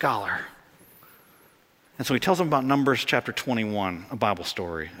to a scholar. And so he tells them about Numbers chapter 21, a Bible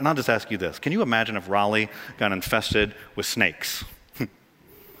story. And I'll just ask you this. Can you imagine if Raleigh got infested with snakes?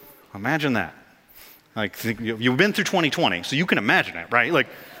 Imagine that. Like, you've been through 2020, so you can imagine it, right? Like,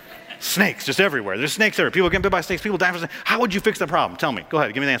 snakes just everywhere. There's snakes everywhere. People getting bit by snakes, people dying from snakes. How would you fix the problem? Tell me. Go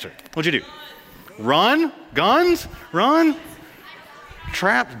ahead, give me the answer. What'd you do? Run? Guns? Run?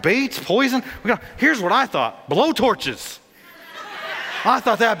 Traps, baits, poison? Here's what I thought. Blow torches. I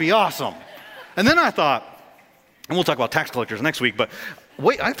thought that'd be awesome. And then I thought, and we'll talk about tax collectors next week, but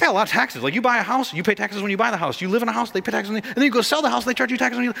wait, I pay a lot of taxes. Like, you buy a house, you pay taxes when you buy the house. You live in a house, they pay taxes, and then you go sell the house, they charge you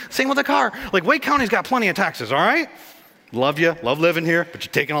taxes when you, same with the car. Like, Wake County's got plenty of taxes, all right? Love you, love living here, but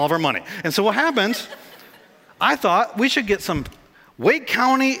you're taking all of our money. And so what happens, I thought we should get some Wake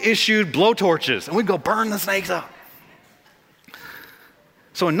County issued blowtorches, and we'd go burn the snakes up.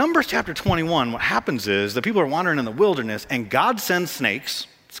 So in Numbers chapter 21, what happens is that people are wandering in the wilderness, and God sends snakes,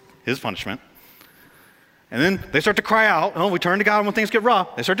 it's his punishment. And then they start to cry out. Oh, we turn to God when things get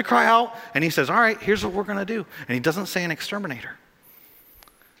rough. They start to cry out, and he says, all right, here's what we're going to do. And he doesn't say an exterminator.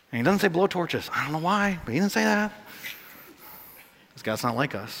 And he doesn't say blow torches. I don't know why, but he didn't say that. Because God's not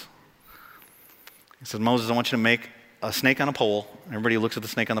like us. He says, Moses, I want you to make a snake on a pole. Everybody who looks at the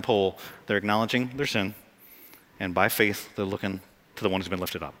snake on the pole, they're acknowledging their sin. And by faith, they're looking to the one who's been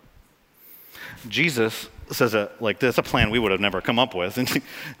lifted up. Jesus says it like this, a plan we would have never come up with. And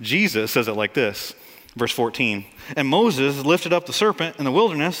Jesus says it like this. Verse 14, and Moses lifted up the serpent in the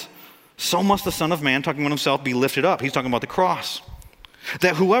wilderness, so must the Son of Man, talking about himself, be lifted up. He's talking about the cross.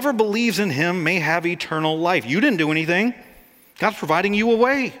 That whoever believes in him may have eternal life. You didn't do anything. God's providing you a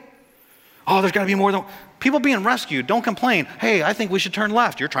way. Oh, there's got to be more than... People being rescued, don't complain. Hey, I think we should turn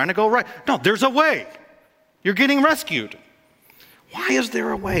left. You're trying to go right. No, there's a way. You're getting rescued. Why is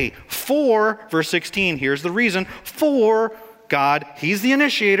there a way? For, verse 16, here's the reason, for God, he's the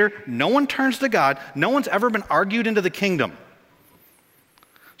initiator. No one turns to God. No one's ever been argued into the kingdom.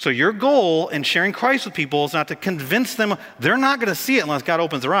 So your goal in sharing Christ with people is not to convince them. They're not going to see it unless God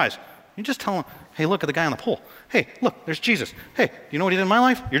opens their eyes. You just tell them, hey, look at the guy on the pole. Hey, look, there's Jesus. Hey, you know what he did in my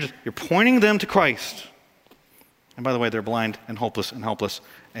life? You're pointing them to Christ. And by the way, they're blind and hopeless and helpless,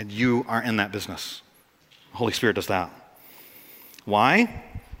 and you are in that business. The Holy Spirit does that. Why?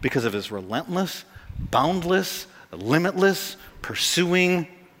 Because of his relentless, boundless, limitless, pursuing,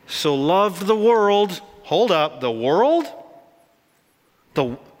 so loved the world. Hold up, the world?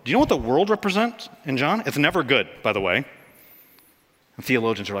 Do you know what the world represents in John? It's never good, by the way. And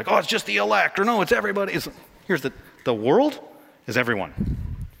theologians are like, oh, it's just the elect, or no, it's everybody. Here's the world is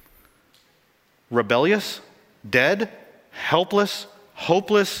everyone. Rebellious, dead, helpless,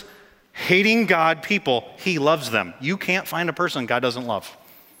 hopeless, hating God people. He loves them. You can't find a person God doesn't love.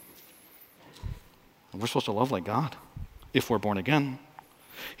 We're supposed to love like God if we're born again.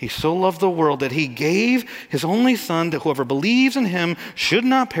 He so loved the world that he gave his only son, that whoever believes in him should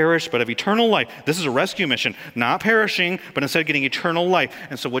not perish but have eternal life. This is a rescue mission, not perishing, but instead getting eternal life.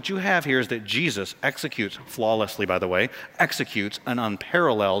 And so what you have here is that Jesus executes, flawlessly by the way, executes an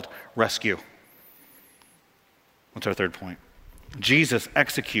unparalleled rescue. What's our third point? Jesus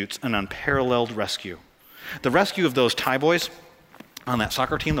executes an unparalleled rescue. The rescue of those Thai boys on that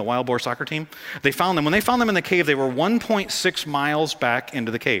soccer team, the Wild Boar soccer team, they found them. When they found them in the cave, they were 1.6 miles back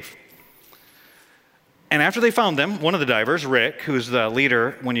into the cave. And after they found them, one of the divers, Rick, who's the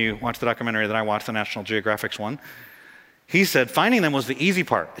leader when you watch the documentary that I watched, the National Geographic's one, he said finding them was the easy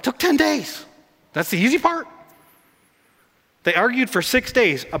part. It took 10 days. That's the easy part. They argued for 6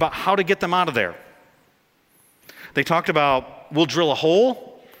 days about how to get them out of there. They talked about, we'll drill a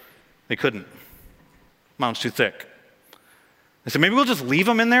hole. They couldn't. Mountain's too thick. They said, maybe we'll just leave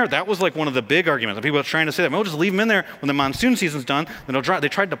them in there. That was like one of the big arguments. People are trying to say that. Maybe we'll just leave them in there when the monsoon season's done. Then they'll dry. They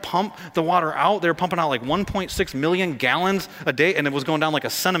tried to pump the water out. They were pumping out like 1.6 million gallons a day, and it was going down like a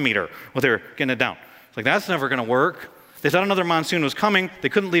centimeter when they were getting it down. It's like, that's never going to work. They thought another monsoon was coming. They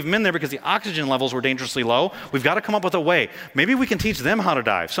couldn't leave them in there because the oxygen levels were dangerously low. We've got to come up with a way. Maybe we can teach them how to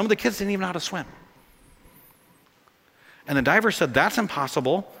dive. Some of the kids didn't even know how to swim. And the diver said, that's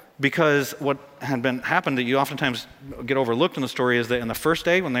impossible. Because what had happened that you oftentimes get overlooked in the story is that in the first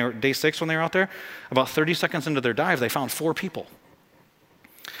day, day 6 when they were out there, about 30 seconds into their dive, they found 4 people.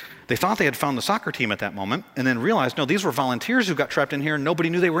 They thought they had found the soccer team at that moment, and then realized, no, these were volunteers who got trapped in here, and nobody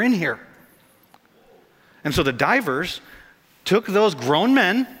knew they were in here. And so the divers took those grown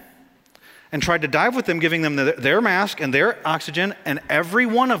men and tried to dive with them, giving them their mask and their oxygen, and every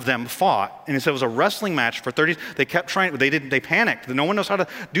one of them fought. And he said it was a wrestling match for 30. They kept trying. They panicked. No one knows how to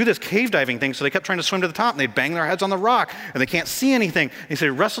do this cave diving thing, so they kept trying to swim to the top, and they'd bang their heads on the rock, and they can't see anything. And he said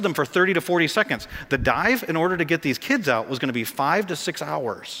he wrestled them for 30 to 40 seconds. The dive, in order to get these kids out, was going to be 5 to 6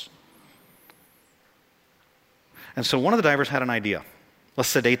 hours. And so one of the divers had an idea. Let's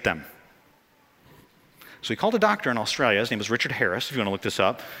sedate them. So he called a doctor in Australia, his name was Richard Harris, if you want to look this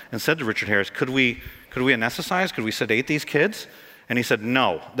up, and said to Richard Harris, could we anesthetize, could we sedate these kids? And he said,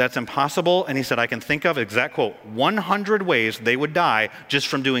 no, that's impossible. And he said, I can think of, exact quote, 100 ways they would die just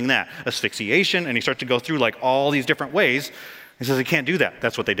from doing that. Asphyxiation, and he starts to go through like all these different ways. He says, I can't do that.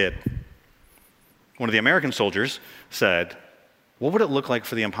 That's what they did. One of the American soldiers said, what would it look like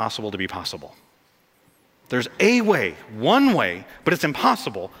for the impossible to be possible? There's a way, one way, but it's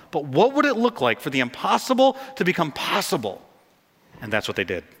impossible. But what would it look like for the impossible to become possible? And that's what they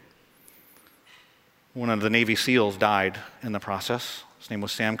did. One of the Navy SEALs died in the process. His name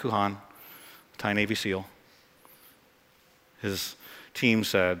was Sam Kuhan, Thai Navy SEAL. His team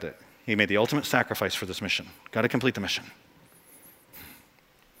said that he made the ultimate sacrifice for this mission. Got to complete the mission.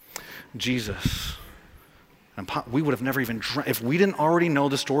 Jesus. And we would have never even, if we didn't already know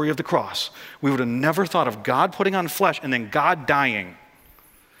the story of the cross, we would have never thought of God putting on flesh and then God dying.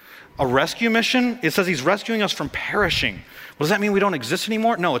 A rescue mission, it says he's rescuing us from perishing. What does that mean we don't exist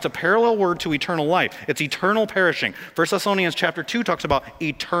anymore? No, it's a parallel word to eternal life. It's eternal perishing. 1 Thessalonians chapter 2 talks about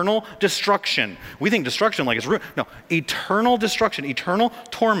eternal destruction. We think destruction like it's ruin. No, eternal destruction, eternal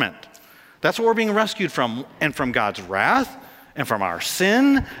torment. That's what we're being rescued from, and from God's wrath, and from our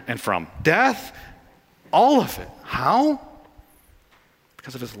sin, and from death. All of it. How?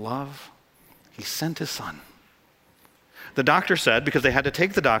 Because of his love. He sent his son. The doctor said, because they had to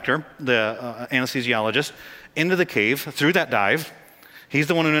take the doctor, the anesthesiologist, into the cave through that dive. He's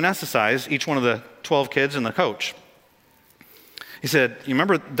the one who anesthetized each one of the 12 kids and the coach. He said, you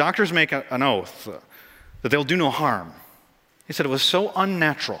remember, doctors make an oath that they'll do no harm. He said it was so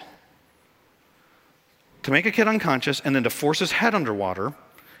unnatural to make a kid unconscious and then to force his head underwater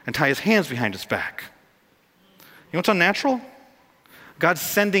and tie his hands behind his back. You know what's unnatural? God's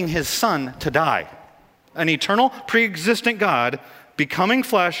sending his son to die. An eternal, pre-existent God becoming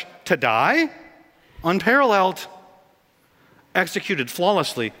flesh to die, unparalleled, executed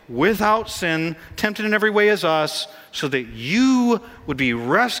flawlessly, without sin, tempted in every way as us, so that you would be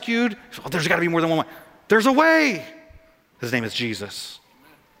rescued. Oh, there's got to be more than one way. There's a way. His name is Jesus.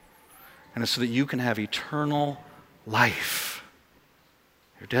 And it's so that you can have eternal life.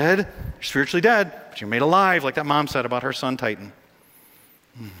 You're dead, you're spiritually dead, but you're made alive, like that mom said about her son Titan.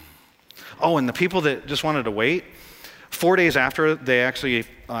 Oh, and the people that just wanted to wait, 4 days after they actually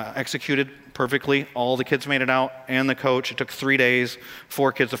executed perfectly, all the kids made it out, and the coach. It took 3 days,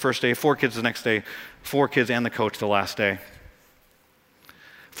 4 kids the first day, 4 kids the next day, 4 kids and the coach the last day.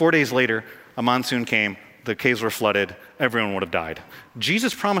 4 days later, a monsoon came, the caves were flooded, everyone would have died.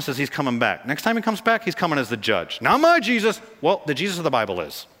 Jesus promises he's coming back. Next time he comes back, he's coming as the judge. Not my Jesus. Well, the Jesus of the Bible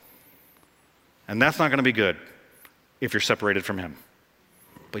is. And that's not going to be good if you're separated from him.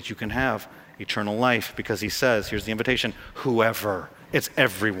 But you can have eternal life because he says, here's the invitation, whoever. It's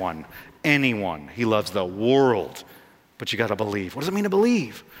everyone, anyone. He loves the world, but you got to believe. What does it mean to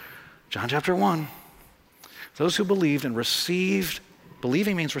believe? John chapter 1. Those who believed and received,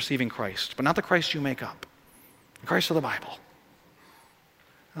 believing means receiving Christ, but not the Christ you make up. The Christ of the Bible.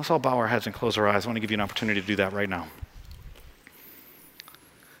 Let's all bow our heads and close our eyes. I want to give you an opportunity to do that right now.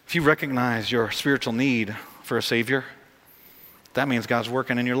 If you recognize your spiritual need for a Savior, that means God's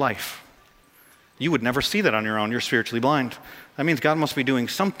working in your life. You would never see that on your own. You're spiritually blind. That means God must be doing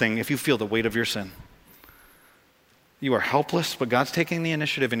something if you feel the weight of your sin. You are helpless, but God's taking the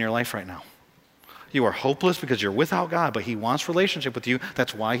initiative in your life right now. You are hopeless because you're without God, but he wants relationship with you.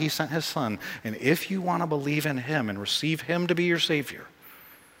 That's why he sent his son. And if you want to believe in him and receive him to be your Savior,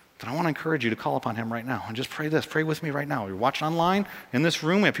 then I want to encourage you to call upon him right now and just pray this. Pray with me right now. You're watching online, in this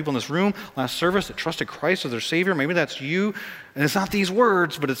room. We have people in this room, last service, that trusted Christ as their Savior. Maybe that's you. And it's not these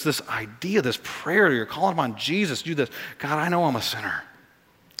words, but it's this idea, this prayer. You're calling upon Jesus. Do this. God, I know I'm a sinner.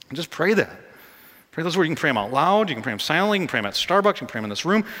 And just pray that. Pray those words. You can pray them out loud. You can pray them silently. You can pray them at Starbucks. You can pray them in this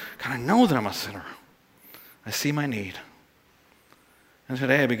room. God, I know that I'm a sinner. I see my need. And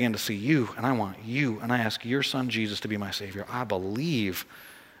today I began to see you, and I want you, and I ask your son Jesus to be my Savior. I believe,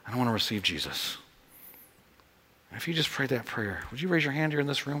 and I want to receive Jesus. And if you just prayed that prayer, would you raise your hand here in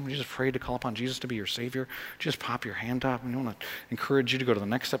this room? Would you just pray to call upon Jesus to be your Savior? Would you just pop your hand up? And I want to encourage you to go to the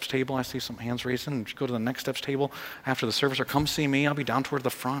Next Steps table. I see some hands raising. Would you go to the Next Steps table after the service, or come see me. I'll be down toward the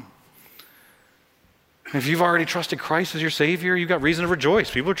front. If you've already trusted Christ as your Savior, you've got reason to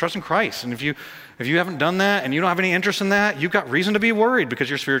rejoice. People are trusting Christ. And if you haven't done that and you don't have any interest in that, you've got reason to be worried because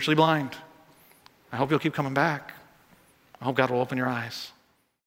you're spiritually blind. I hope you'll keep coming back. I hope God will open your eyes.